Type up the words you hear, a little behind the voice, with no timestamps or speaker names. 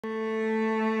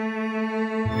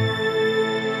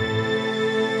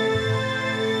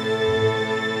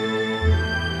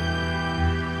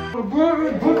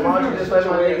just let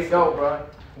my niggas go, bro.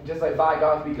 Just like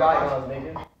bygones be bygones,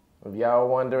 nigga. If y'all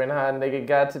wondering how a nigga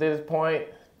got to this point,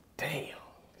 damn,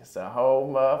 it's a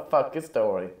whole motherfucking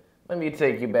story. Let me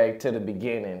take you back to the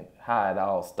beginning, how it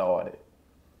all started.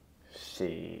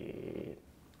 Shit.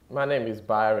 My name is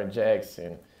Byron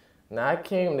Jackson. Now, I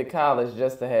came to college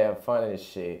just to have fun and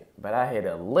shit, but I hit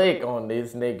a lick on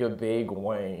this nigga Big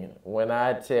Wayne. When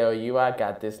I tell you I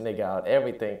got this nigga out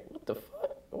everything, what the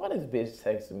fuck? Why this bitch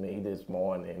texting me this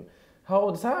morning?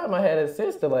 Whole time I had a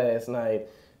sister last night.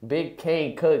 Big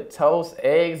K cooked toast,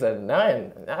 eggs, or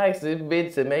nothing. I asked this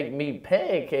bitch to make me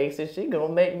pancakes and she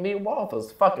gonna make me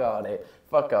waffles. Fuck all that.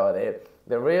 Fuck all that.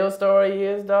 The real story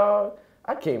is, dog,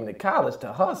 I came to college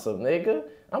to hustle, nigga.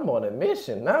 I'm on a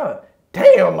mission now.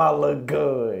 Damn, I look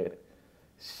good.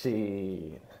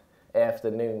 Shit.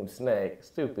 Afternoon snack.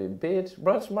 Stupid bitch.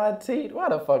 Brush my teeth? Why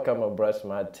the fuck I'ma brush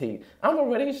my teeth? I'm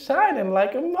already shining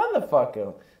like a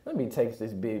motherfucker. Let me take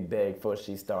this big bag before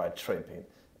she start tripping.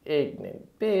 Ignorant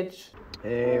bitch.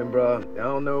 Hey, bro. I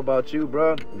don't know about you,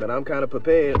 bro, but I'm kind of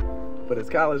prepared for this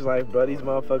college life, bro. These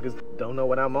motherfuckers don't know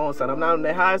what I'm on, son. I'm not on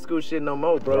that high school shit no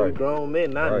more, bro. We grown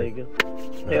men, not nigga.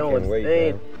 They don't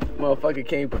understand. Motherfucker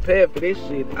came prepared for this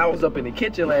shit. I was up in the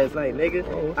kitchen last night,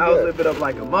 nigga. I was living up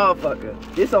like a motherfucker.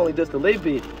 This only just a little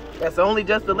bit. That's only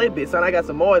just a little bit, son. I got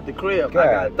some more at the crib. God,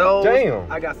 I got those.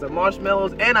 Damn. I got some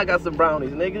marshmallows and I got some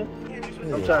brownies, nigga.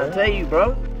 I'm trying to tell you,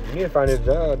 bro. You need to find this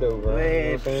job, though, bro. Man, you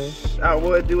know what I'm saying? I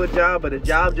would do a job, but a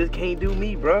job just can't do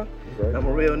me, bro. Okay. I'm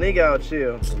a real nigga out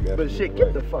here. But shit,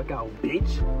 get the fuck out,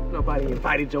 bitch. Nobody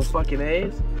invited your fucking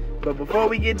ass. But before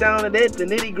we get down to that, the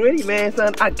nitty gritty, man,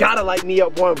 son, I gotta light me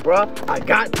up one, bro. I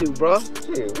got to, bro.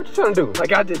 Shit, what you trying to do?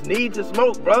 Like, I just need to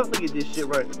smoke, bro. Look at this shit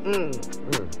right.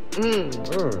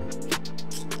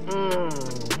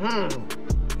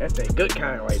 That's that good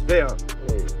kind right there.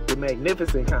 Yeah. The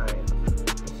magnificent kind.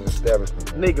 It's an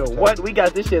establishment. Man. Nigga, what? We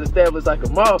got this shit established like a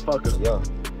motherfucker. Yeah.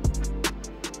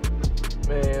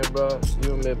 Man, bro,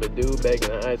 you remember dude back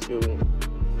in high school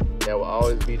that will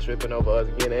always be tripping over us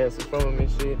getting answers from him and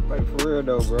shit? Like, for real,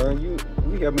 though, bro.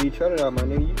 We helping each other out, my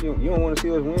nigga. You don't want to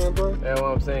see us win, bro? That's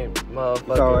what I'm saying, motherfucker.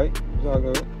 It's all right. It's all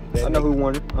good. I know who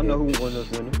won it. I know who won us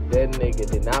winning. That nigga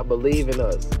did not believe in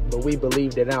us, but we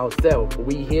believed in ourselves.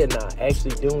 We here now,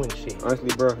 actually doing shit.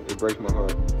 Honestly, bro, it breaks my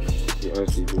heart. It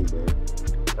honestly do, bro.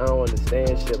 I don't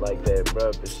understand shit like that,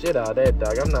 bro. But shit all that,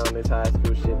 dog. I'm not on this high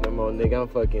school shit no more, nigga. I'm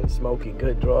fucking smoking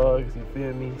good drugs, you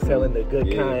feel me? Selling the good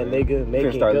kind, man. Nigga.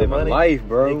 Making start good living money. Life,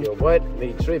 bro. Nigga, what?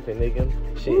 They tripping, nigga.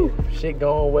 Shit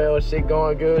going well, shit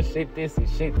going good, shit this and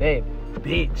shit that.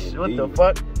 Bitch, what the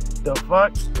fuck? The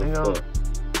fuck? You know?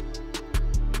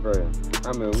 Bro,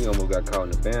 I mean, we almost got caught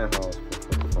in the band house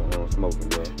for smoking,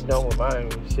 bro. Don't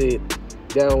remind me, shit.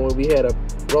 Down when we had a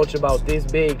roach about this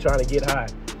big trying to get high.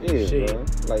 Yeah, shit. Bro.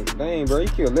 Like, dang, bro, you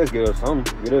could let's get us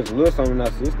something. Get us a little something in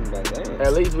our system. Like, dang.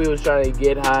 At least we was trying to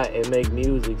get high and make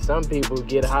music. Some people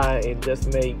get high and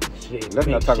just make shit. Let's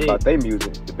not talk about their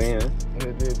music, the band.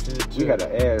 We got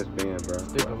an ass band, bro.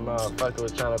 Stupid motherfucker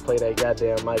was trying to play that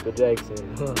goddamn Michael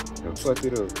Jackson. Huh. And fuck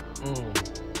it up.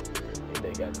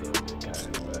 They got them good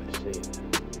kind, bro.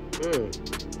 Shit.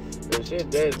 And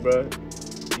shit, that, bro.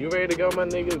 You ready to go, my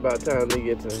nigga? It's about time to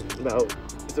get to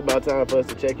It's about time for us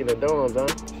to check in the dorms, huh?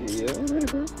 Shit, yeah, I'm ready,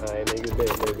 bro. Alright, nigga, bet.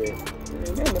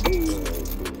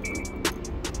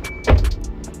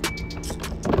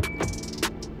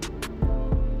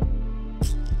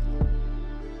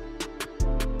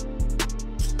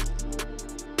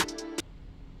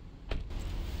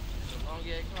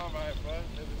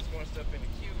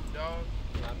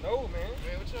 I know, man.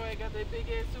 Man, what y'all ain't got that big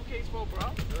ass suitcase for,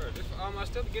 bro? Sure, this for all my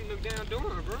stuff to get in the damn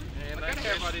dorm, bro. Man, I gotta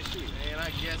have all this shit. Man, I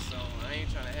guess so. I ain't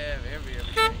trying to have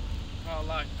everything. All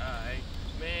like, alright.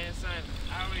 Man, son,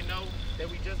 I already know that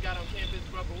we just got on campus,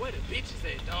 bro, but where the bitches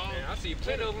at, dog? Man, I see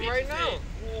plenty of them right now.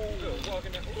 Ooh,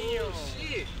 walking down. Oh,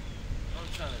 shit. I'm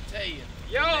trying to tell you.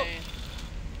 Yo! Man,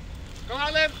 go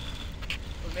on, left.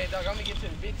 But man, dog, I'm gonna get to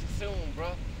the bitches soon,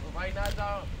 bro. But right now,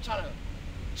 dog, I'm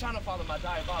trying to follow my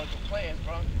diabolical plans,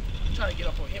 bro. I'm trying to get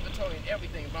up on inventory and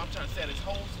everything, bro. I'm trying to set this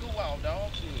whole school out, dog.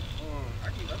 Shit.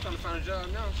 I'm trying to find a job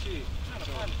now, shit.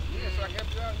 So I can help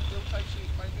you out and do type shit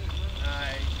like this, bro.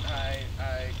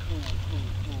 Alright, cool.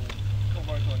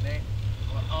 Work on that.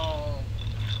 But,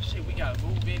 shit, we gotta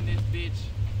move in this bitch.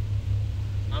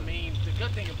 I mean, the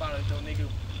good thing about it though, nigga,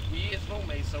 we is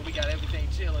roommates, so we got everything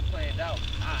chill and planned out.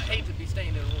 I hate to be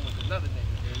staying in a room with another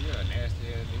nigga. Yeah, you're a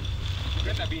nasty ass nigga. You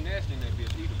better not be nasty in that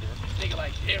bitch either, bro. Nigga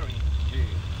like Harry. Yeah.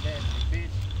 Nasty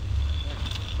bitch.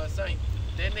 But son,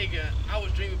 that nigga, I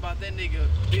was dreaming about that nigga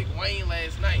Big Wayne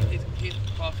last night. His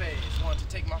buffet wanted to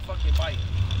take my fucking bike.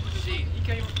 Shit. He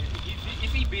can't.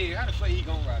 If he big, how the fuck he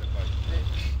gonna ride a bike?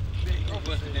 Go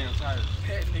bust the damn tires.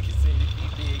 That nigga said if he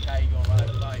big, how you gonna ride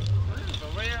the bike? For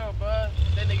real, bro.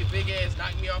 That nigga big ass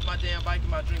knocked me off my damn bike in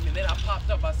my dream, and then I popped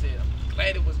up. I said, I'm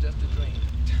glad it was just a dream.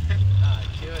 I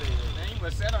killed it. Man, you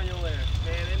must set on your ass.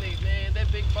 Man, that nigga, man,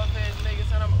 that big buff ass nigga,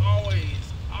 son, I'm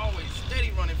always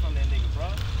steady running from that nigga, bro.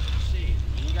 Shit.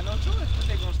 You ain't got no choice. That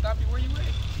nigga gonna stop you where you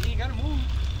at. You ain't gotta move.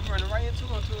 You running right into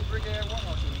a brick ass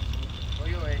wall. Bro,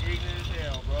 you ain't ignorant as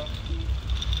hell, bro.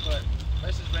 But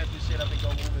let's just wrap this shit up and go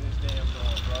move in this damn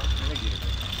door, bro. Let me get it.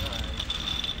 Alright.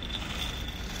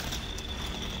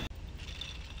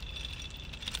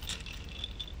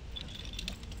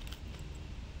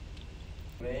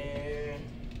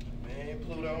 Man,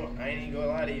 Pluto, I ain't even gonna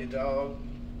lie to you, dog.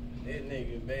 That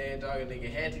nigga, man, dog, a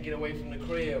nigga had to get away from the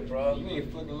crib, bro. You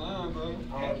ain't fucking lying, bro.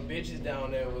 All the bitches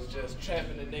down there was just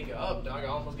trapping the nigga up, dog. I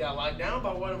almost got locked down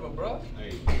by one of them, bro.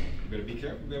 Hey, you better be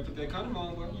careful. You better put that condom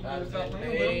on, bro. You better stop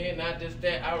playing, bro. Man, not just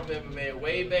that. I remember, man,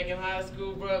 way back in high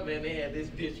school, bro, man, they had this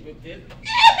bitch with this.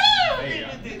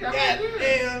 Goddamn.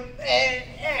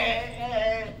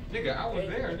 Nigga, I was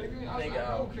there, nigga.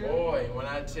 Nigga, boy, when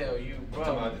I tell you, bro.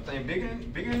 Talking about the thing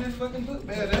bigger than this fucking book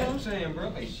bag. That's what I'm saying, bro.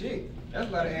 Like, shit. That's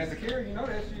a lot of ass to carry. You know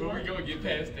that shit, But we gonna get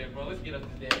past that, bro. Let's get up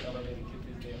this damn elevator and get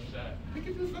this damn shot. Look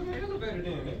at this fucking elevator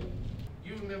then, nigga.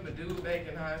 You remember dudes back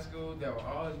in high school that would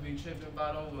always be tripping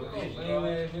about over a bitch, lame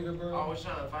ass nigga, bro. Always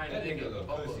trying to find a nigga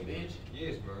over a bitch.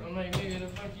 Yes, bro. I'm like, nigga, the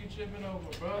fuck you tripping over,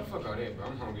 bro? Fuck all that, bro.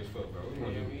 I'm hungry as fuck, bro. What you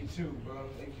wanna Yeah, do? me too, bro.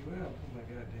 Thank you. I'll put my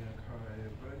goddamn car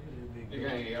in, bro.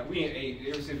 Nigga, we ain't ate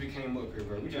ever since we came up here,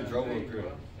 bro. We just drove up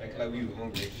here. Act like we was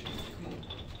hungry and shit. Come on.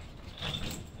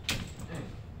 Damn.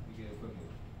 We get a fucking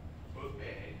book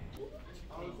bag.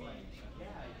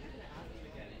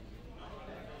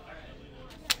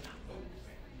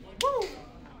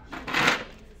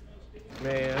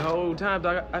 Man, whole time,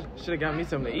 dog, I should have got me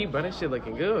something to eat, bro. That shit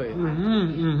looking good.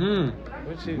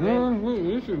 What shit, man?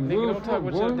 Nigga, don't talk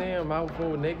with your damn mouth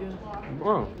full, nigga.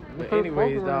 Bro. But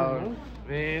anyways, dog,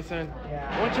 man, son,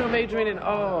 what you majoring in?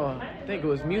 I think it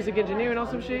was music engineering or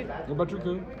some shit. What about you,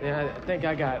 King? Yeah, I think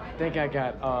I got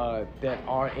that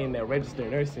RN, that registered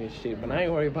nursing shit. But I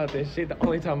ain't worried about that shit. The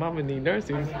only time I'm gonna need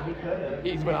nursing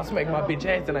is when I smack my bitch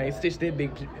ass and I ain't stitch that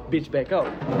big bitch back up.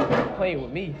 Playing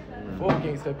with me. Full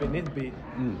gangsta up in this bitch.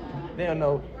 They don't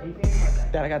know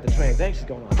that I got the transactions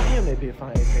going on. Damn, that bitch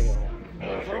fine as hell.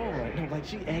 Bro, like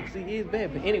she actually is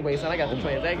bad. But anyway, son, I got the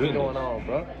transactions going on,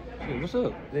 bro. Hey, what's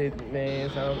up? Man,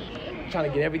 son, I'm trying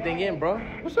to get everything in, bro.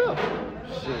 What's up?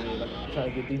 Shit, like, I'm trying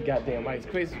to get these goddamn Rice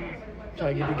Krispies. I'm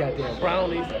trying to get these goddamn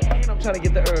brownies. I'm trying to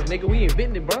get the herb, nigga. We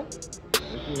inventing it, bro.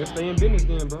 Let's stay in business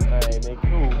then, bro. Alright, man,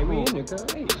 cool. Hey, we in there,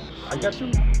 cuz. Hey, I got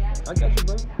you,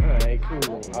 bro. Alright,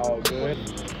 cool. All good.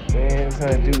 Man,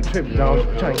 trying to do trips,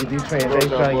 dog. Trying to get these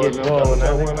transactions, trying to get ball. What's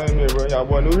your name, bro? Y'all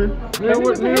boy new here? Yeah,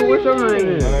 what's your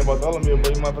name? My name Bartholomew,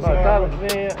 bro. You might for saying?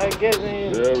 Man, I guess,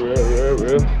 man.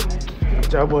 Real.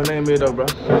 What's your boy name is, though, bro?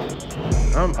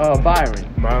 I'm Byran.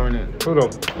 Byron and Pluto.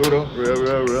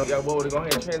 Real. Y'all boy, go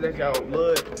ahead and transact y'all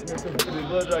blood.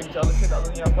 Blood drive, get y'all $10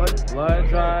 in y'all pocket. Blood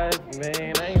drive,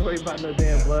 man. I ain't worried about no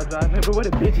damn blood drive. Remember what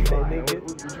the bitches at, nigga?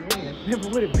 What you mean? Remember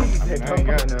what the bitches at, I ain't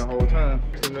got none the whole time.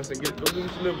 You know what I'm saying? Go do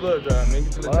some little blood drive, man.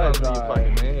 Get to the Blood $10 in your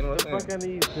pocket, man. You know what I'm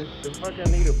saying? The fuck I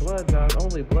need a blood drive. The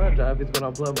only blood drive is when I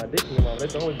blood my dick in my mouth.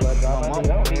 That's the only blood drive I need.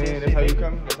 I don't need Man, this that's how shit, you nigga.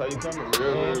 coming? That's how you coming?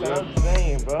 Real. I'm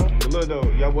saying, bro. But look though,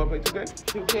 y'all boy play 2K?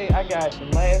 2K, I got the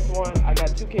last one. I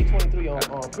got 2K23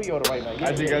 on pre-order right now.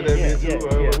 I just got that bitch too.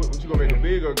 What you gonna make a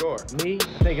big or guard? Me?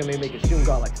 I think I may make a shooting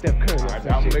guard like Steph Curry. I'm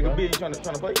gonna make a big. You trying to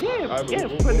play? Yeah. What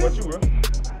Put about you, bro?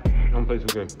 I'm play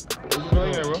 2K. What you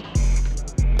playing, bro? I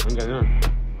ain't got none.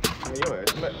 Man, yo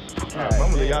ass flat. Alright, I'm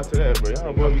gonna let y'all to that, bro.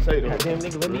 Y'all boy be safe though. Goddamn,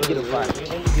 nigga, let me get a fight.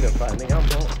 Nigga. I'm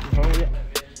hungry.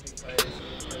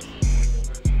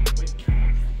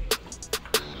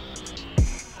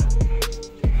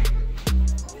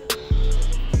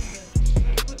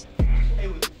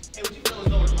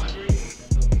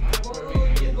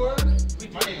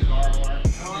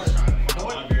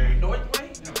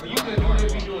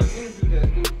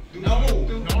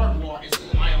 Nardwar is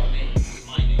my own name. It's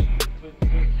my name.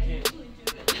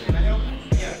 Can I help?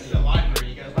 Yeah, the library.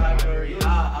 You guys Library.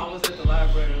 I was at the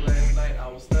library last night. I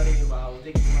was studying while I was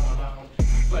digging around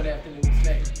for the afternoon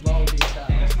snack. Long day style.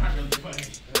 That's not really funny.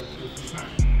 It's not.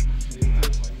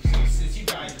 Since you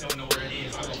guys don't know where it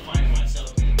is, I'll go find it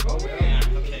myself. Then. Oh well.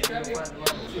 Yeah, okay.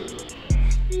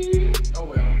 Oh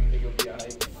well. Nigga will be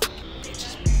alright.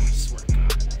 Swear to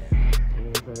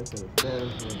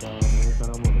God. I'm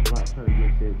on the block trying to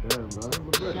get shit done, bro.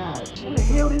 God, where the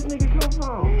hell this nigga come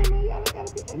from?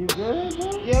 You good, bro?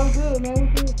 Yeah, I'm good, man. I'm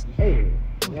good. Hey,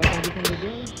 y'all want to get something to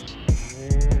do?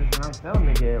 Man, I'm telling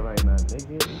the nigga right now,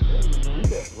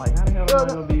 nigga. Like, how the hell am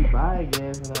I gonna be buying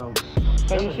gas and I'm...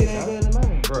 Cause your shit ain't good in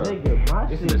mine. Bro, Nigga, my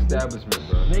it's shit... an establishment,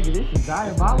 bro. Nigga, this is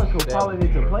diabolical falling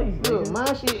into place, nigga. Look, my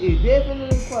shit is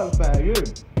definitely qualified. You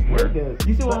Nigga,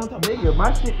 see what I'm talking nigga,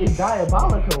 my shit is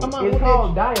diabolical. It's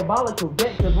called diabolical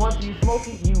debt because once you smoke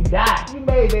it, you die. You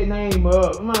made that name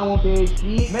up. I don't want that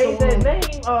shit. Made that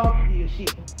name up. Yeah,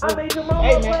 shit. I made your mama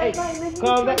Hey, up man, last hey, night, nigga.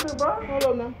 calm down. Tripping, bro. Hold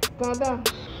up now. Calm down.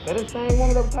 That the same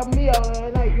woman that was talking to me all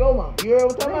last night. Yo, mom. You heard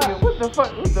what I'm talking Nigga, about?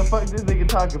 what the fuck this nigga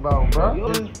talking about, bro? Yo,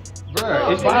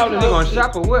 Bro, it's wild that they gonna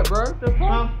shop or what, bro? The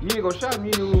fuck? You ain't gonna shop, you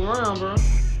ain't gonna move around, bro.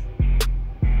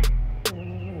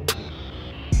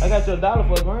 I got you $1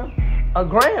 for a gram. A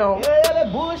gram? Yeah,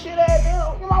 that bullshit ass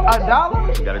deal. A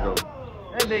dollar? You gotta go.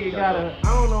 That nigga gotta,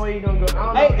 I don't know where you gonna go.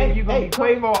 I don't know if you gonna be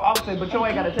Quavo or Offset, but your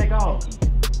ain't gotta take off.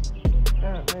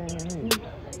 God damn.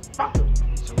 Fuck him.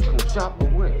 So we gonna shop or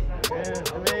what?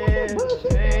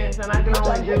 Man, son, I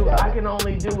can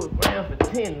only do a gram for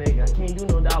 10, nigga. I can't do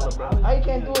no dollar, bro. I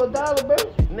can't do $1, bro.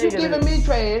 You Nigga, giving me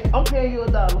trash. I'm paying you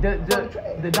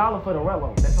 $1. The dollar for the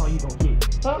Rello, that's all you gonna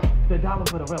get. Huh? The dollar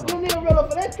for the You Rello. don't need a Rello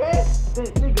for that trash.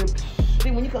 Nigga, See,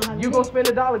 when you come home, you gon' spend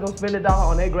 $1, go spend $1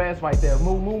 on that grass right there.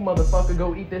 Move, motherfucker,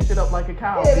 go eat that shit up like a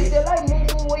cow. yeah, they bitch. just like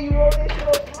move where you roll that shit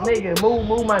up. Nigga,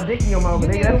 move my dick in your mouth, You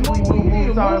nigga. need to That's what we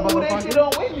move, sorry, move that shit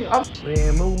motherfucker. on with me.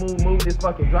 Man, move this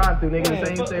fucking drive-through, nigga. The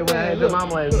same shit when I had your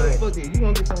mama last night. Fuck this. You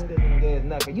gonna get some of that gas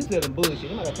knocker. You selling bullshit.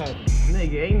 I'm not got time for this.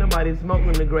 Nigga, ain't nobody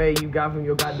smoking the grade you got from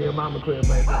your goddamn mama crib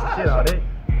last night. Shit all that.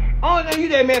 Only thing you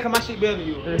that mad cause my shit better than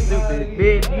you. That's stupid.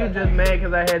 Bitch, you just mad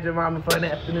cause I had your mama for an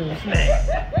afternoon snack.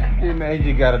 Yeah, man,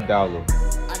 you got $1. I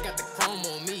got the chrome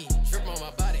on me, drip on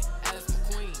my body, Alice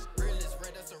McQueen, realest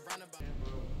red that's around about.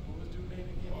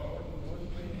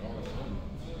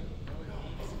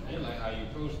 I like how you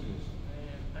approach this.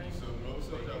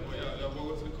 So, y'all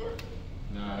go to the court?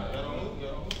 Nah. Y'all don't move,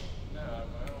 y'all.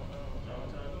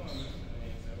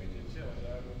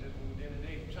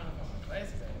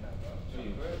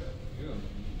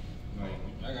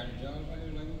 I got a job, like what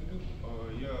you do?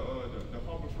 The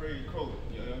Harbor Freight coat.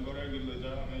 Y'all go there and get a little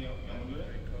job, man. Y'all wanna do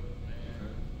that?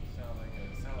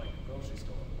 Sound like a grocery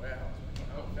store, warehouse.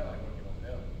 I don't feel like working over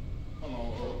there. Hold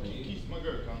on, Keith, my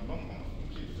girl, come on.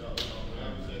 Keith, y'all.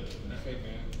 That's fake,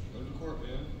 man. Go to the court,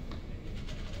 man.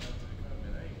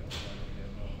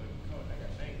 I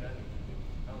got things I need to do.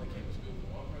 I only came to school for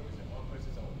one purpose and one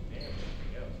purpose only. Damn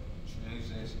everything else.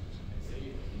 Transactions.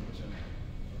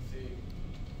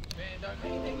 Man, dog,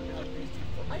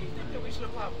 how you think that we should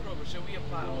apply for program? Should we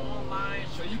apply online?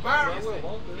 So you Byran? Yeah,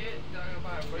 dog, I'm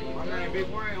Byran, bro. My name Big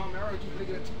Wayne, homie. I heard you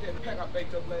nigga took that pack I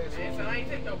baked up last Man, week. so I ain't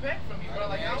take no pack from you, bro.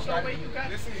 Like, I don't know where you got.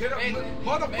 Listen, hit up, Man,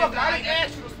 motherfucker. man, I didn't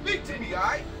ask you to speak to me,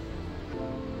 alright?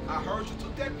 I heard you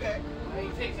took that pack. I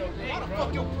ain't take no Why pack, the bro.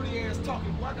 fuck your pretty ass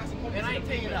talking, boy? I got some homies Man, I ain't in the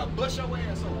taking pen it. out. Bust your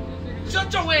ass up.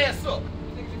 Shut your ass up.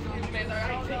 Man, dog,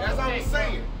 I ain't take That's no all pack, I'm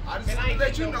saying. bro. I just Man, I want ain't to let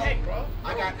take you no know. pack, bro.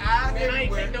 I got eyes Man, I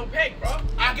ain't everywhere. take no pack, bro.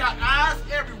 I got eyes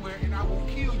everywhere, and I will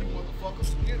kill you,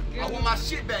 motherfuckers. I want my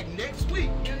shit back next week.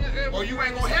 Or you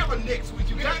ain't gonna have a next week.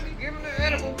 You got me? Give him the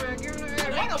edible, man. Give him the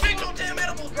edible. Why the fuck no damn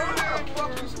edibles, bro? Why the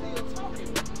fuck you still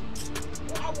talking?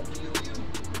 Well, I will kill you.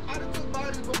 I done took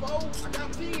bodies before. I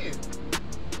got 10. You know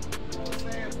what I'm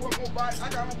saying? One more body. I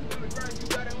got on people in the ground. You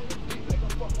got it on your feet. They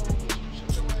gonna fuck on with you.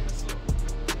 Shut your ass up.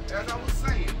 As I was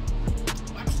saying,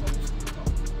 why the fuck you still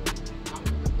talking? I'm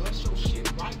gonna bust your shit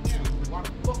right now. Why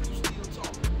the fuck you still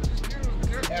talking?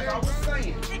 As I was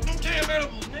saying. Drink them damn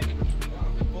edibles, nigga. Why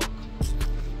the fuck?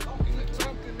 Talking,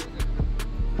 nigga.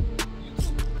 You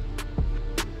too.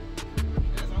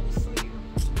 As I was saying,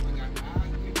 I got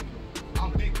eyes with you.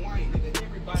 I'm Big Wayne, nigga.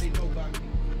 Everybody know about me.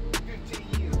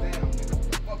 15 years down, nigga.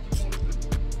 What the fuck you wanna do?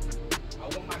 I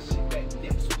want my shit back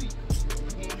next week.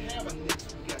 You won't have a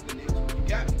next week after next week. You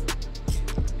got me?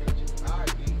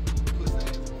 Alright, man. Puss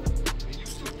ass. And you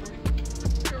too, pretty.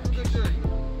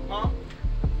 Huh?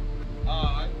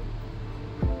 Alright.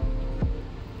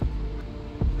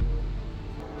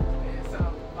 Man, so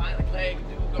I'm finally glad the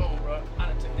dude gone, bro. I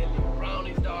done took that nigga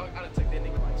brownies, dog. I done took that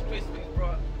nigga Rice Krispies,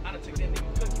 bro. I done took that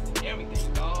nigga cookies and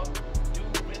everything, dog.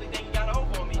 Dude really think he got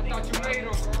over on me, I nigga. thought you made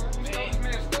him, bro. You stole this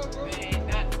man's stuff, bro. Man,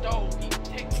 not stole. He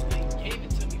technically gave it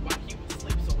to me while he was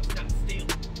asleep, so it's not stealing.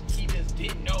 He just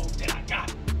didn't know that I got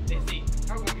it. That's it.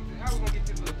 How we gonna get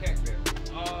this little pack there?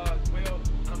 Well,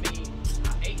 I mean, I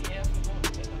ate half of one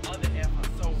and the other half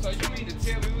I sold. So you mean to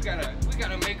tell me we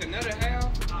gotta make another half?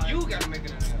 You gotta make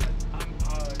another half.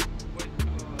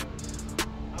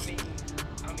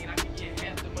 I can get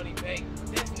half the money back.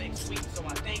 That's next week, so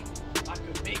I think I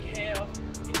could make half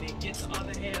and then get the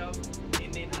other half,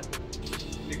 and then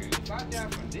Nigga, if I die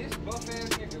from this buff ass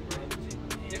nigga, bro,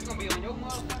 It's gonna be on your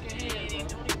motherfucking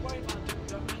hands, bro. Don't even worry about it,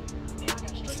 dog. Man, I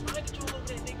got straight mind control over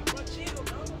that nigga, bro. Chill,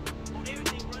 dog. On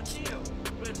everything, bro. Chill.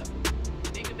 Real talk.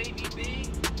 Nigga may be big.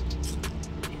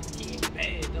 He ain't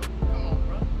bad, though. Come on,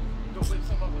 bro. Go whip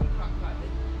some up with a crock pot,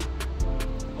 nigga.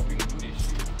 Hope you can do this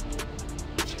shit.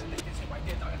 I think that's it right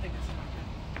there, dog. I think that's it right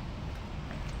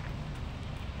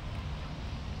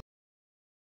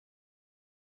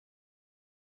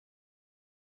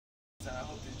there. I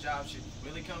hope this job should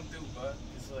really come through, bro.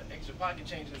 This extra pocket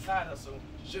change inside her, so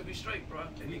should be straight, bro.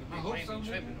 That nigga I hope so, be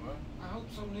tripping, nigga. bro. I hope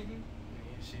so, nigga.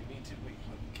 Yeah, shit, me too. Wait,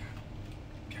 look,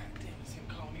 God damn, it's him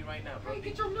calling me right now, How bro. you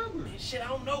get your number? Man, shit, I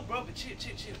don't know, bro, but chill.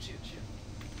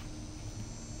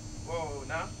 Whoa,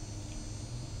 now.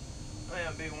 I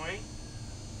am Big Wayne.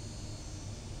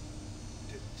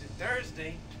 To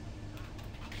Thursday.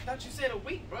 I thought you said a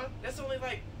week, bro. That's only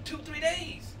like 2-3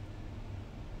 days.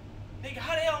 Nigga,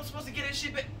 how the hell I'm supposed to get that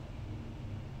shit back?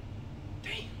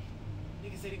 Damn.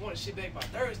 Nigga said he wanted shit back by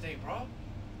Thursday, bro.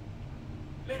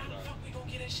 Man, how the fuck we gonna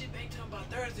get that shit back to him by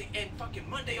Thursday and fucking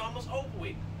Monday almost over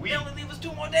with? They only leave us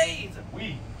 2 more days.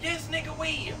 We. Yes, nigga,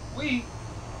 we.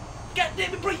 God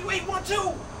damn it, bro, you ain't one too.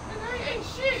 Nigga, I ain't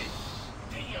shit.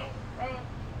 Damn, bro. Fuck,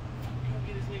 we gonna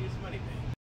get this nigga's money back.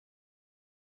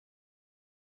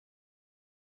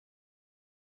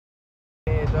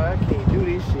 Man, dog, I can't do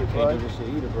this shit, bro. Can't do this shit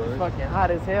either, bro. It's fucking hot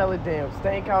as hell. It damn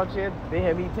stank out here. They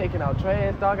had me taking out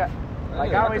trash, dog. I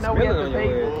already know we have to pay,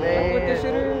 man. What this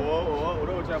shit is?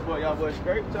 Y'all boys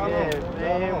straight? What y'all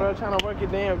Yeah, man, bro, trying to work a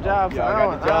damn job.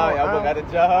 Y'all got the job. Y'all got the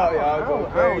job. Y'all go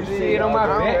crazy. See it on my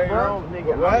back, bro.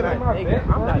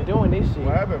 I'm not doing this shit.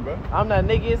 What happened, bro? I'm not,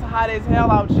 nigga. It's hot as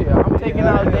hell out here. I'm taking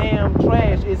out damn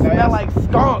trash. It smell like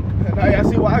skunk. Now y'all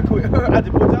see why I quit. I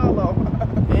just put y'all on.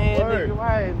 Man, nigga,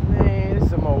 why? Man, this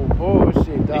some old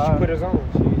bullshit, dog. Bitch, you put us on.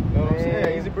 Shit. You know what I'm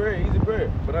saying? Easy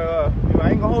bread. But you know, I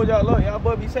ain't gonna hold y'all up. Y'all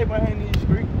boy be safe out here in these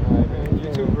streets. Alright, man.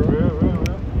 You too, bro. Real.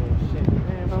 Shit,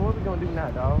 man, but what we gonna do now,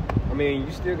 dog? I mean,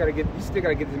 you still gotta get this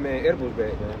man edibles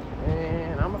back, man.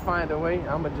 Man, I'ma find a way.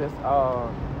 I'ma do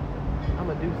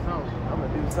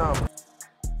something.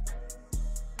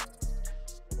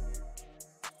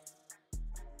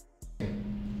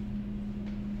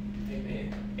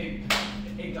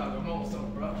 Hey, dog, I'm on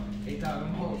something, bro. Hey, dog,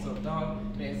 I'm on something,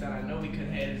 dog. Man said I know we could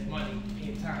have had this money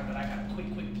in time, but I got a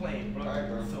quick plan, bro. All right,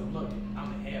 bro. So look,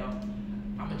 I'ma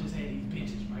just have these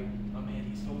bitches, right? I'ma have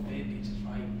these 4 fed bitches,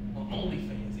 right? On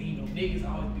OnlyFans. And you know, niggas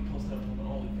always be posted up on the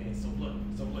OnlyFans. So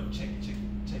look, check it.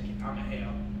 I'ma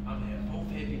have 4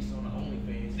 fed bitches on the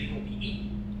OnlyFans. They gonna be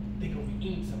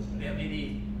eating something, whatever it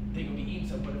is. They gonna be eating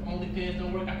something. But if OnlyFans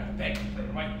don't work, I got a backup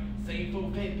plan, right? Same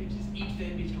 4 fed bitches. Each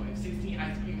fed bitch gonna have 16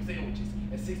 ice cream sandwiches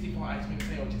and 64 ice cream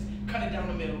sandwiches. Cut it down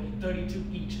the middle, 32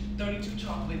 each. 32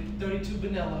 chocolate, 32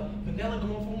 vanilla. Vanilla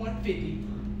going for $150.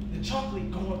 The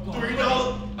chocolate going for $3.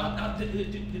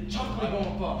 The chocolate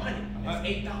going for $100. That's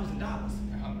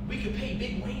 $8,000. We could pay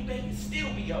Big Wayne back and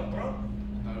still be up, bro.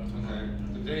 Okay.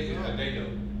 Today is the day,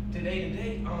 though.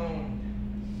 Today.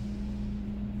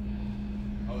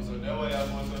 Oh, so that way y'all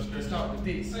want to Let's start with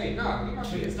this. Hey, nah, get my We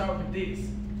can shit. start with this.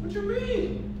 What you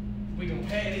mean? We gonna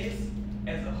have this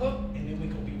as a hook, and then we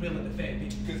gonna be reeling the fat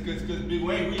bitch. Cause Big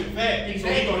Wayne, we the fat.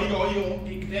 Exactly. So he gonna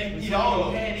Exactly. eat So all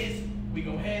of we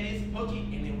gonna have this, hook it,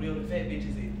 and then reel the fat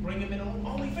bitches in. Bring them in on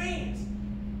OnlyFans.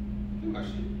 Get my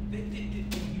shit.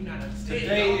 You not understanding?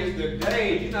 Today is the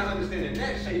day. You're not understanding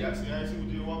that Hey, shit. y'all see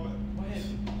what you want, but What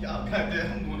happened? y'all got that.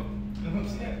 I'm gonna. You know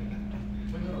what I'm saying?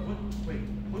 Wait, hold on.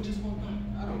 What just walked by?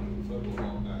 I don't give a fuck what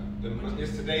wrong about.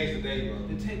 It's today's the day, bro.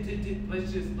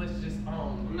 Let's just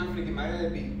I'm not gonna get my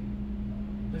ass beat.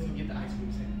 let's get the ice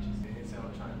cream sandwiches. And so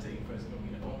I'm trying to tell you first, it's gonna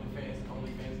be the OnlyFans.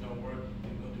 OnlyFans don't work.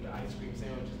 Then we're gonna do the ice cream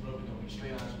sandwiches, bro. We're gonna be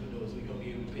straight entrepreneurs. We're gonna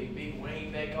be able to pay Big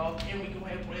Wayne back off, and we gonna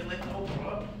have bread left over,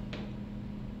 bro.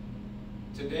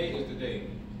 Today is the day.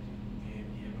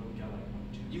 Yeah, bro. We got like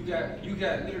 1, 2. You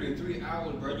got literally 3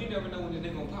 hours, bro. You never know when this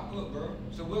nigga gonna pop up, bro.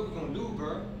 So what we gonna do,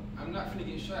 bro? I'm not finna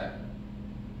get shot.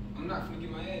 I'm not finna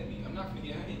get my ass beat. I'm not finna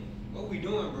get hanged. What we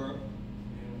doing, bro?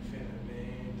 Man, we finna,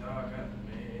 man, dog.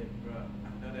 Bro. I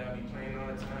know that I be playing all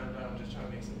the time, but I'm just trying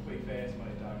to make some quick, fast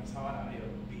money, dog. It's hard out here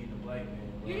being a black man,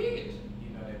 bro. It is. You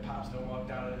know that pops done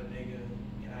walked out of the nigga,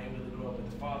 and I ain't really grew up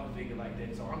with the father figure like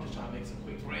that. So I'm just trying to make some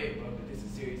quick bread, bro. But this is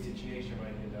a serious situation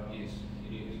right here, dog. Yes,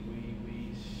 it is.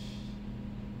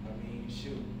 I mean,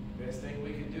 shoot. Best thing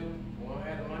we could do. We won't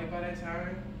have the money by that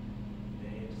time.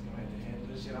 Man, just gonna have to handle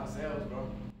this shit ourselves, bro.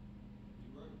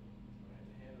 You right. Gonna have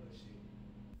to handle this shit.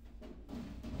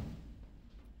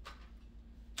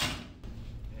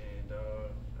 And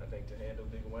I think to handle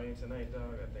Big Wayne tonight,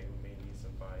 dog, I think we may need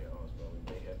some firearms, bro. We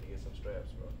may have to get some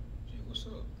straps, bro. Shit, what's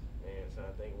up? Man, so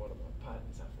I think one of my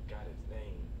partners, I forgot his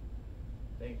name.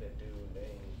 I think that dude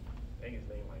named, I think his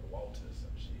name like Walter or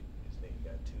some shit. His name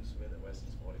got 2 Smith &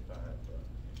 Wesson's 45, bro.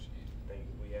 Shit. I think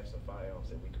we have some firearms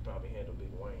that we could probably handle Big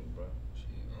Wayne, bro.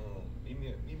 Shit, meet me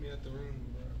at the room,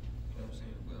 bro. You know what I'm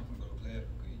saying? But I'm gonna go to Platter,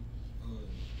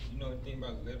 you know anything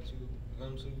about latitude?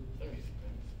 Let me see.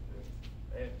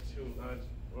 Latitude,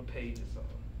 what page is on?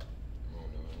 I don't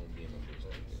know, I don't be in my books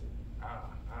like that.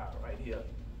 Right here.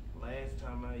 Last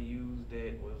time I used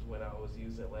that was when I was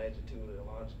using latitude and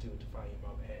longitude to find your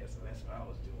mama had, so that's what I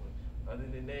was doing. Other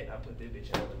than that, I put that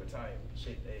bitch out of retirement.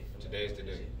 Shit, hey. Today's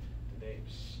today. Today,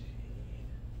 shit.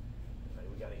 Like,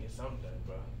 we gotta get something done,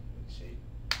 bro. Shit.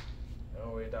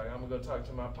 Don't worry, dog. I'm gonna go talk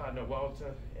to my partner,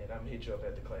 Walter, and I'm gonna hit you up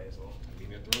at the classroom. Meet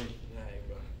me at the room. All right,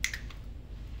 bro.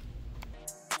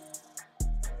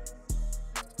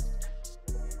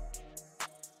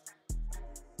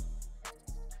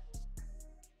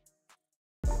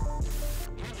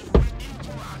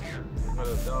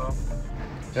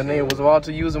 Your name was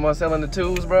Walter using one selling the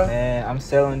tools, bro? Man, I'm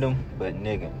selling them, but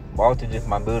nigga, Walter just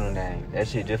my middle name. That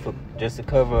shit just to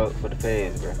cover up for the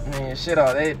feds, bro. Man, shit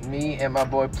all that. Me and my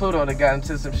boy Pluto done got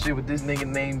into some shit with this nigga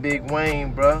named Big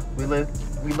Wayne, bro. We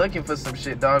looking for some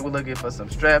shit, dog. We looking for some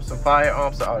straps, some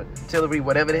firearms, some artillery,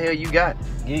 whatever the hell you got.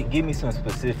 Give me some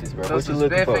specifics, bro. Some what you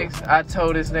looking for? I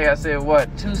told this nigga, I said,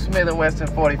 what? 2 Smith & Wesson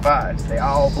 45s. They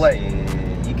all black.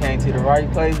 Yeah, you came to the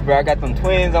right place, bro. I got them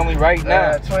twins on me right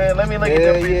now. Twin, let me look at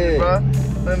them pictures, bro.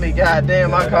 Let me,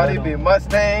 goddamn, I call this bitch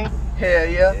Mustang. Hell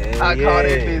yeah. I call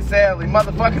this bitch Sally.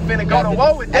 Motherfucker finna go to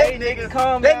war with that nigga.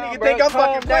 Calm that down, nigga bro. think I'm Calm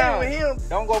fucking down. playing with him.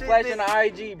 Don't go flashing the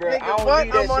IG, bro. Nigga, I don't what?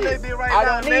 need that I'm on shit. that bitch right I now,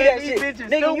 don't need man. that These shit. bitches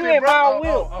Nigga, you stupid, in bro. my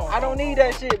will. I don't need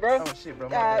that shit, bro. Oh shit, bro.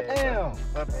 God damn.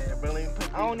 My bad, bro.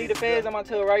 I don't need the feds on my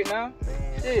tail right now.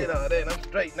 Man, shit all that. I'm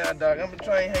straight now, dog. I'm gonna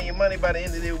try and hang your money by the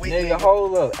end of the week. Nigga,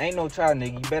 hold up. Ain't no try,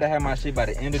 nigga. You better have my shit by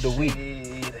the end of the week.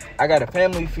 I got a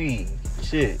family feed.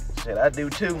 Shit, I do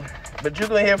too. But you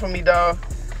gonna hear from me, dog.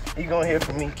 You gonna hear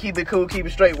from me. Keep it cool, keep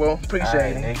it straight, bro.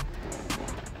 Appreciate it. Nigga.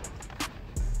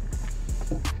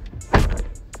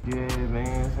 Yeah,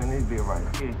 man, son, this bitch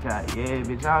right here, cat. Yeah,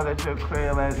 bitch, I was at your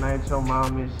crib last night, your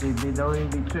mom and shit, bitch. Don't even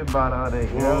be tripped about all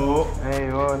that, you know? Hey,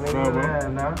 nigga,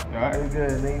 man, now. Alright. It's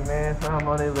good, nigga, man. Son, I'm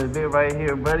on this little bit right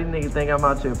here, bro. These niggas think I'm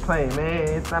out here playing,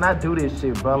 man. Son, I do this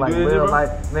shit, bro. Like, real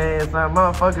life, man, son,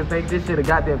 motherfuckers think this shit a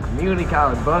goddamn community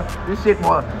college, bro. This shit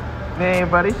was. Man,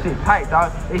 bro, this shit tight,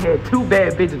 dog. They had 2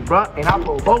 bad bitches, bro, and I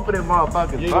pulled both of them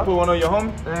motherfuckers, You bro. put one on your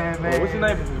homie? Man. What's your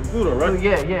name? Pluto, right?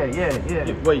 Yeah.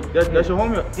 Wait, that's your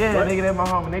homie? Yeah, right? nigga, that's my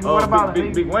homie. Nigga, what about it,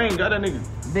 nigga? Big Wayne got that nigga.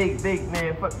 Big,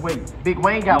 man, wait, Big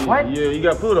Wayne got what? Yeah, he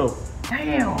got Pluto.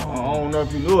 Damn. I don't know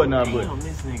if you knew it or not, but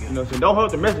this nigga. you know what I'm saying? Don't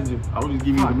hurt the messenger. I was just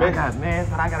giving you the message.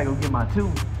 I gotta go get my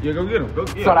 2. Yeah, go get him. Go,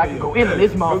 So I can go into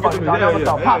this motherfucker, dog. I'm gonna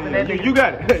start popping that nigga. You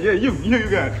got it. Yeah, you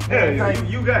got it. Yeah,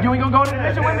 you got it. You ain't gonna go to this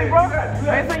mission with me, bro?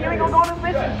 Man, say you ain't gonna go to this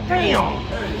mission? Damn.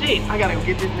 Shit, I gotta go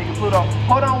get this nigga Pluto.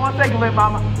 Hold on one second, little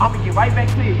mama. I'm gonna get right back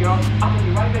to you, girl. I'm gonna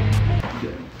get right back to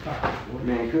you.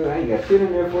 Man, good. I ain't got shit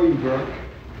in there for you, bro.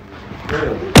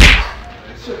 Really?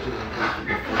 Shut your ass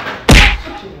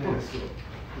up.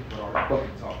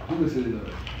 Fucking talk. Who is it?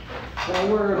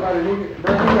 Don't worry about it, nigga.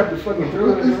 Bro, you got the fucking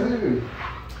through it.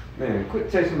 Man,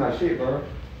 quit texting my shit, bro.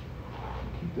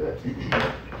 Keep that.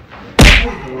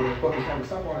 Fucking talking.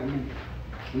 Stop all that nigga.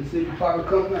 Let's see if you probably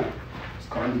come now. It's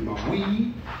called, I need my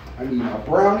weed. I need my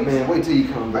brownies. Man, wait till you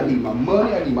come back. I need my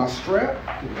money. I need my strap.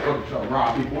 Fucking try to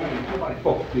rob people. Ain't nobody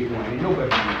fuck people. Ain't nobody.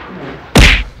 Come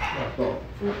on.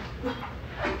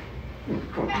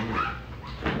 Come on.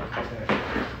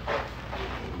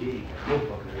 Yeah, go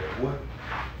fucking ass, what?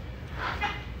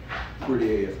 Pretty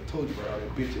ass. I told you about all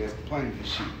that bitch ass complaining and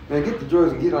shit. Man, get the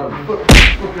drugs and get out of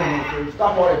the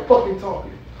Stop all that fucking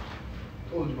talking.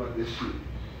 Told you about this shit.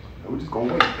 Now we're just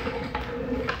gonna wait.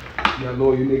 See how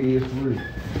loyal your nigga is for real.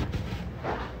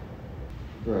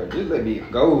 Bro, just let me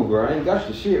go, bro. I ain't got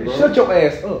your shit, bro. Shut your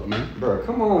ass up, man. Bro,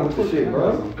 come on with the shit,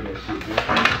 bro.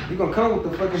 You gonna come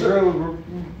with the fucking girl, bro.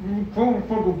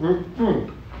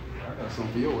 I got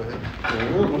something for your ass.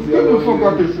 Man, Get the fuck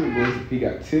out this shit, bro. He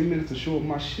got 10 minutes to show up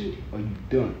my shit, or you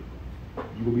done.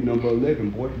 You gonna be number 11,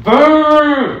 boy.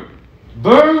 Burn!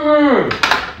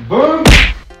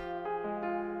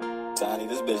 Tiny,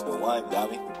 this bitch the one,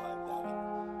 dummy.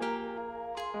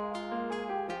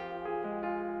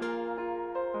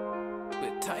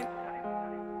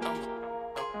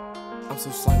 I'm so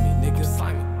slimy, nigga.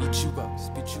 Slimy. Eat you up,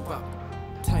 spit you out.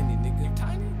 Tiny, nigga.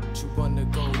 Tiny. You wanna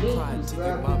go cry to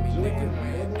your mommy, nigga.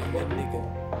 And that nigga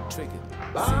triggered.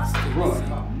 6 figures.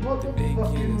 The big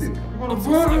years. I'm so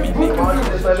slimy, nigga.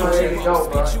 Just let the way go,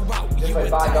 bro. Just like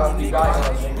 $5 be guys.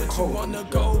 But you wanna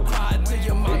go cry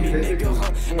nigga,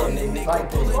 huh? I'm that nigga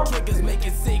pulling triggers,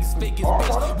 making 6 figures,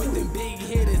 bitch. With them big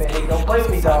hitters, Man, don't play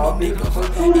with me, dog. nigga, huh?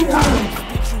 Spit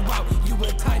you out, you a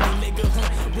tiny nigga, huh?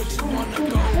 What you wanna go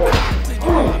to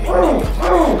your mommy, nigga,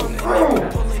 huh? I'm that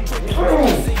nigga pulling triggers,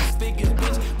 making 6 figures,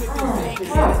 bitch. With them big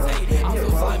hitters, hey, I'm so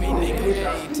slimy, nigga.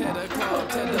 Hey, to the club,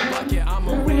 to the bucket, I'm a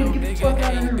real nigga.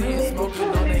 Hey, been smoking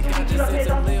on that ganja since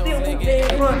a little nigga.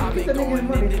 I've been going in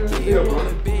the kid,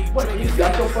 pulling big triggers.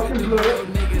 Got your fucking blood.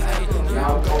 Niggas, hey,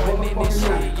 Now go going in this shit,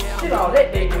 yeah. Shit all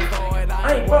that nigga.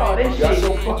 I ain't for all that Got shit.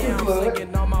 your fucking blood.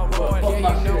 Singing on my road, yeah, you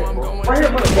know I'm going Right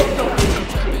here, motherfucker.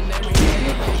 tripping every day,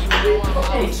 yeah, you know I'm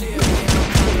on chill,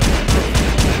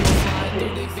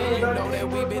 you know that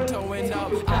we been towing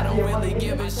up. I don't really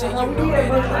give a shit, you know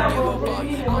that I don't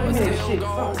give a fuck. I'ma still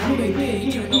go through the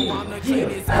thing, you know I'm the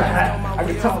cleanest. I know my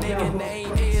real nigga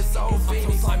name is so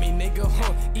finished. Slimy nigga,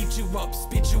 huh? Eat you up,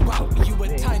 spit you out. You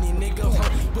a tiny nigga, huh?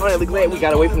 I'm really glad we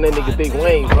got away from that nigga Big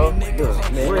Wayne, bro. Man,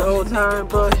 the whole time,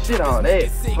 bro, shit all that.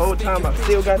 Whole time I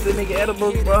still got that nigga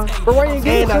edibles, bro. But why you ain't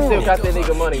give it And to I him? still got that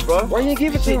nigga money, bro. Why you ain't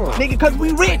give it to Shit, him? nigga, cause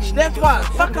we rich, that's why.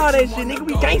 Fuck all that shit, nigga,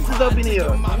 we gangsters up in here.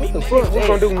 What the fuck? What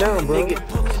gonna do now, bro? Nigga,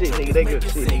 shit, nigga, that good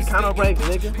shit, nigga. Kind of ranks,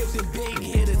 nigga.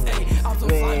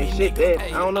 Man, shit, that, I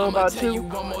don't know about you.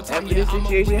 After this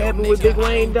situation happened with Big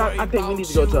Wayne, Doc, I think we need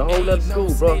to go to a whole other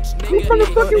school, bro. He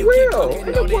motherfucking real.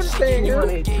 Ain't no point staying here.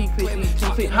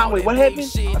 250. Highway, what happened?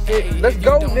 I said, let's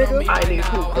go, nigga. Alright, nigga,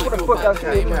 cool. What the fuck I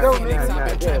said? Let's go,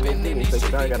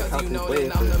 nigga. I gotta talk to his way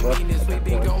first, bro.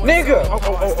 Nigga! Oh,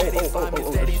 shit.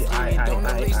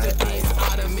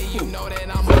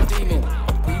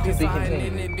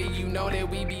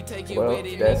 Well,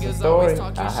 that's the story. I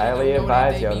highly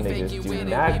advise y'all niggas do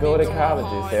not go to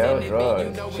colleges, sell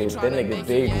drugs. Shit, that nigga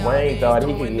Big Wayne thought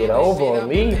he could get over on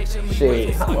me.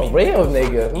 Shit, I'm a real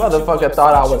nigga. Motherfucker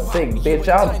thought I was sick, bitch.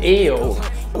 I'm ill.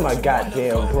 My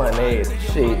goddamn blunt ass.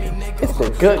 Shit, it's the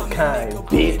good kind,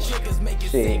 bitch.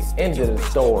 Shit, end of the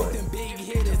story.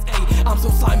 I'm so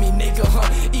slimy, nigga, huh?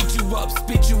 Eat you up,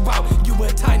 spit you out. You a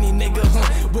tiny nigga,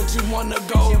 huh? What you wanna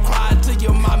go cry to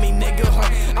your mommy, nigga, huh?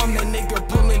 I'm that nigga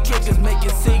pulling triggers, making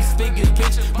 6 figures,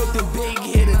 bitch. With the big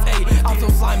hitters, ayy. I'm so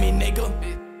slimy, nigga.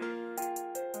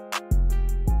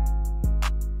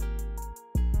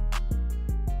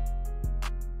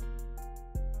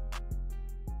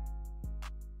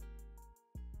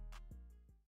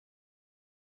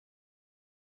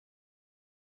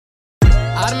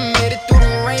 I done made it through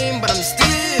the rain, but I'm still.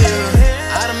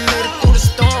 I done made it through the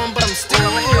storm, but I'm still.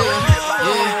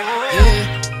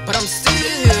 Yeah, but I'm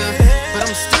still. But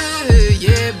I'm still,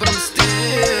 yeah, but I'm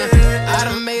still. I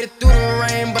done made it through the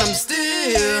rain, but I'm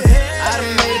still. I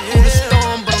done made it through the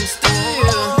storm, but I'm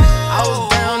still. I was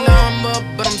down, now I'm up,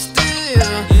 but I'm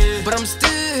still. But I'm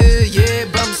still, yeah,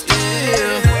 but I'm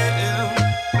still.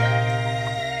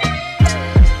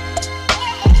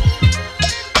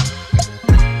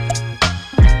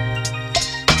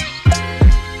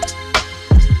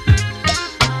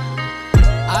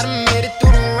 I done made it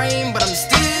through the rain, but I'm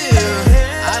still.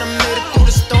 I done made it through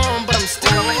the storm, but I'm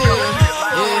still.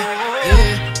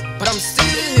 Yeah, but I'm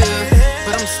still.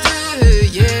 But I'm still,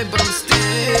 yeah, but I'm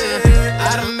still.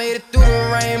 I done made it through the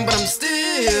rain, but I'm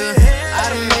still. I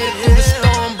done made it through the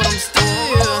storm, but I'm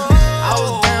still. I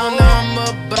was down, now I'm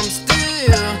up, but I'm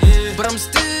still. But I'm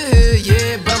still,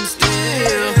 yeah, but I'm still.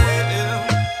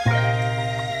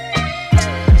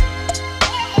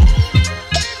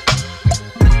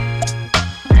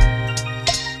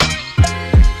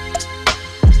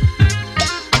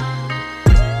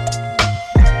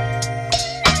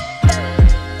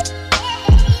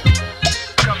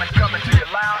 Coming to you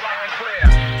loud and clear.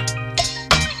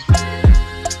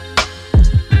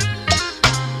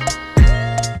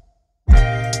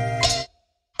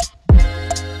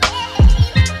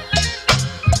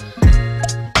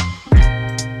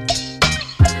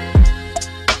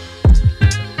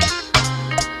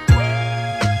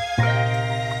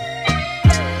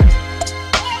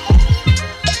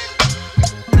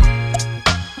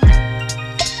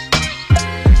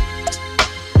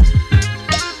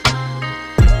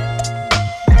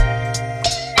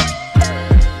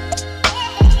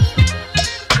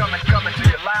 Coming to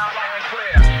you loud and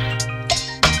clear.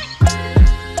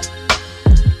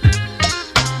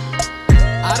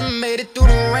 I done made it through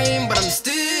the rain, but I'm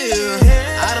still.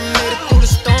 I done made it through the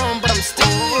storm, but I'm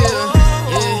still.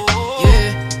 Yeah,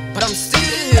 but I'm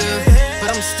still. But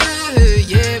I'm still,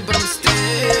 yeah, but I'm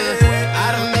still.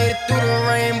 I done made it through the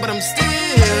rain, but I'm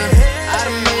still. I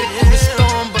done made it through the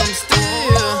storm, but I'm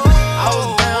still. I was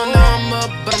down, now I'm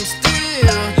up, but I'm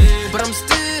still. But I'm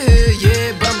still,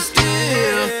 yeah, but I'm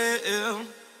still.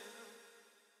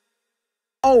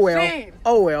 Oh well.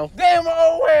 Oh well. Damn,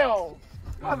 oh well.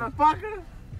 Motherfucker.